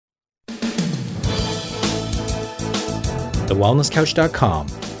thewellnesscouch.com,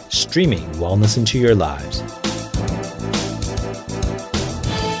 streaming wellness into your lives.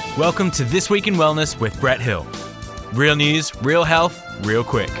 Welcome to This Week in Wellness with Brett Hill. Real news, real health, real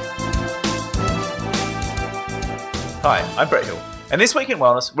quick. Hi, I'm Brett Hill. And This Week in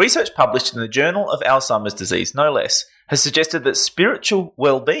Wellness, research published in the Journal of Alzheimer's Disease, no less, has suggested that spiritual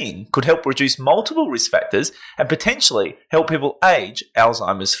well-being could help reduce multiple risk factors and potentially help people age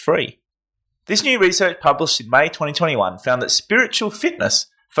Alzheimer's free. This new research published in May 2021 found that spiritual fitness,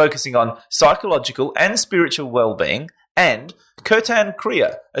 focusing on psychological and spiritual well-being, and Kirtan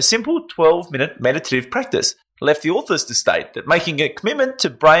Kriya, a simple 12-minute meditative practice, left the authors to state that making a commitment to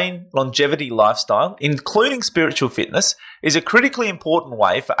brain longevity lifestyle, including spiritual fitness, is a critically important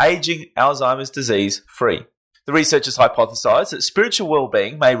way for aging Alzheimer's disease free. The researchers hypothesised that spiritual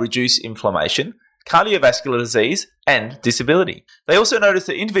well-being may reduce inflammation, cardiovascular disease, and disability. They also noticed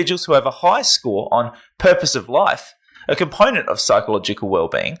that individuals who have a high score on purpose of life, a component of psychological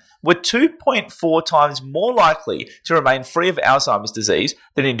well-being, were 2.4 times more likely to remain free of Alzheimer's disease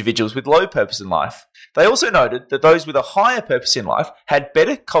than individuals with low purpose in life. They also noted that those with a higher purpose in life had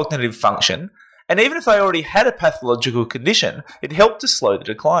better cognitive function, and even if they already had a pathological condition, it helped to slow the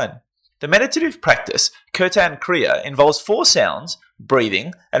decline. The meditative practice, Kirtan Kriya, involves 4 sounds,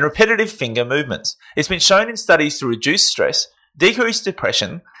 breathing, and repetitive finger movements. It's been shown in studies to reduce stress, decrease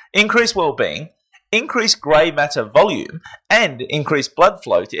depression, increase well-being, increase grey matter volume, and increase blood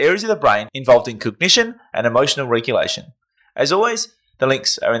flow to areas of the brain involved in cognition and emotional regulation. As always, the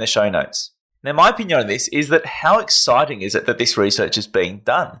links are in the show notes. Now, my opinion on this is that how exciting is it that this research is being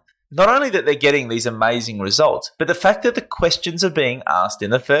done? Not only that they're getting these amazing results, but the fact that the questions are being asked in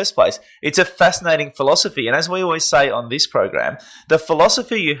the first place. It's a fascinating philosophy, and as we always say on this program, the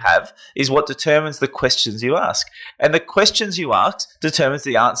philosophy you have is what determines the questions you ask, and the questions you ask determines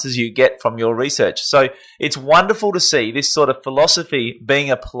the answers you get from your research. So it's wonderful to see this sort of philosophy being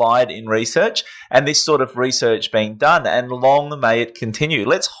applied in research, and this sort of research being done, and long may it continue.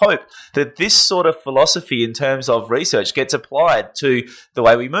 Let's hope that this sort of philosophy in terms of research gets applied to the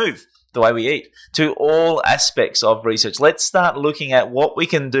way we move, the way we eat, to all aspects of research. Let's start looking at what we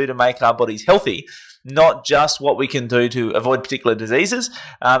can do to make our bodies healthy, not just what we can do to avoid particular diseases,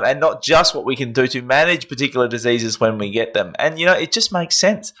 and not just what we can do to manage particular diseases when we get them. And, it just makes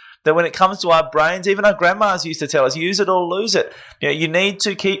sense that when it comes to our brains, even our grandmas used to tell us, use it or lose it. You need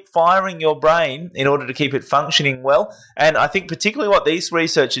to keep firing your brain in order to keep it functioning well. And I think particularly what this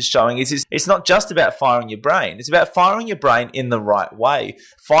research is showing is it's not just about firing your brain. It's about firing your brain in the right way,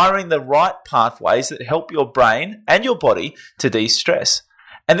 firing the right pathways that help your brain and your body to de-stress.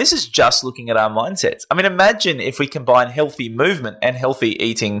 And this is just looking at our mindsets. I mean, imagine if we combine healthy movement and healthy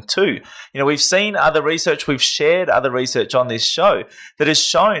eating too. We've seen other research, we've shared other research on this show that has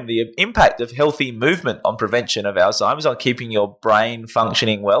shown the impact of healthy movement on prevention of Alzheimer's, on keeping your brain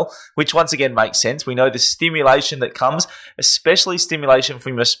functioning well, which once again makes sense. We know the stimulation that comes, especially stimulation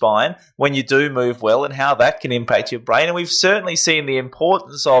from your spine when you do move well, and how that can impact your brain. And we've certainly seen the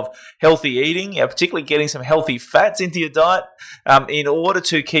importance of healthy eating, particularly getting some healthy fats into your diet in order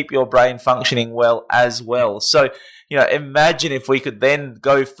to keep your brain functioning well as well. So, imagine if we could then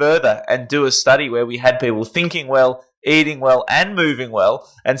go further and do a study where we had people thinking well, eating well, and moving well,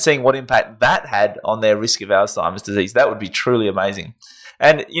 and seeing what impact that had on their risk of Alzheimer's disease. That would be truly amazing.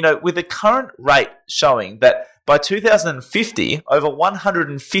 And, with the current rate showing that by 2050, over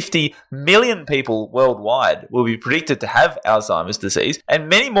 150 million people worldwide will be predicted to have Alzheimer's disease, and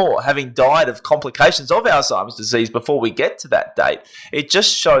many more having died of complications of Alzheimer's disease before we get to that date. It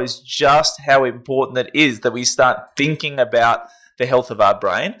just shows just how important it is that we start thinking about the health of our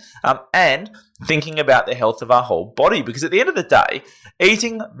brain and thinking about the health of our whole body. Because at the end of the day,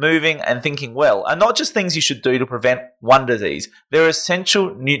 eating, moving, and thinking well are not just things you should do to prevent one disease. They're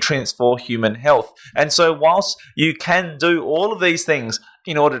essential nutrients for human health. And so whilst you can do all of these things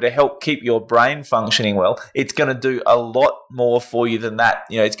in order to help keep your brain functioning well, it's going to do a lot more for you than that.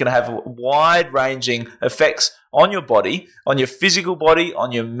 It's going to have wide-ranging effects on your body, on your physical body,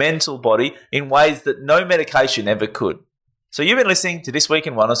 on your mental body, in ways that no medication ever could. So you've been listening to This Week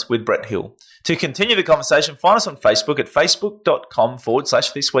in Wellness with Brett Hill. To continue the conversation, find us on Facebook at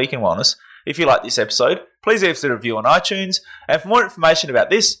facebook.com/This Week in Wellness. If you like this episode, please leave us a review on iTunes. And for more information about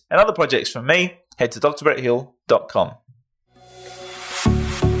this and other projects from me, head to drbretthill.com.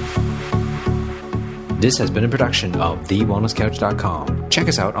 This has been a production of thewellnesscouch.com. Check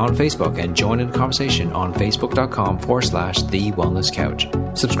us out on Facebook and join in the conversation on facebook.com/The Wellness Couch.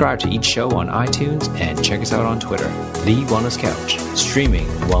 Subscribe to each show on iTunes and check us out on Twitter. The Wellness Couch, streaming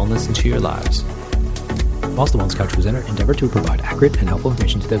wellness into your lives. Whilst the Wellness Couch presenter endeavor to provide accurate and helpful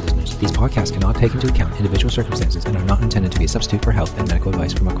information to their listeners, these podcasts cannot take into account individual circumstances and are not intended to be a substitute for health and medical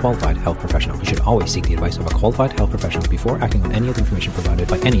advice from a qualified health professional. You should always seek the advice of a qualified health professional before acting on any of the information provided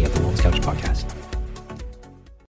by any of the Wellness Couch podcasts.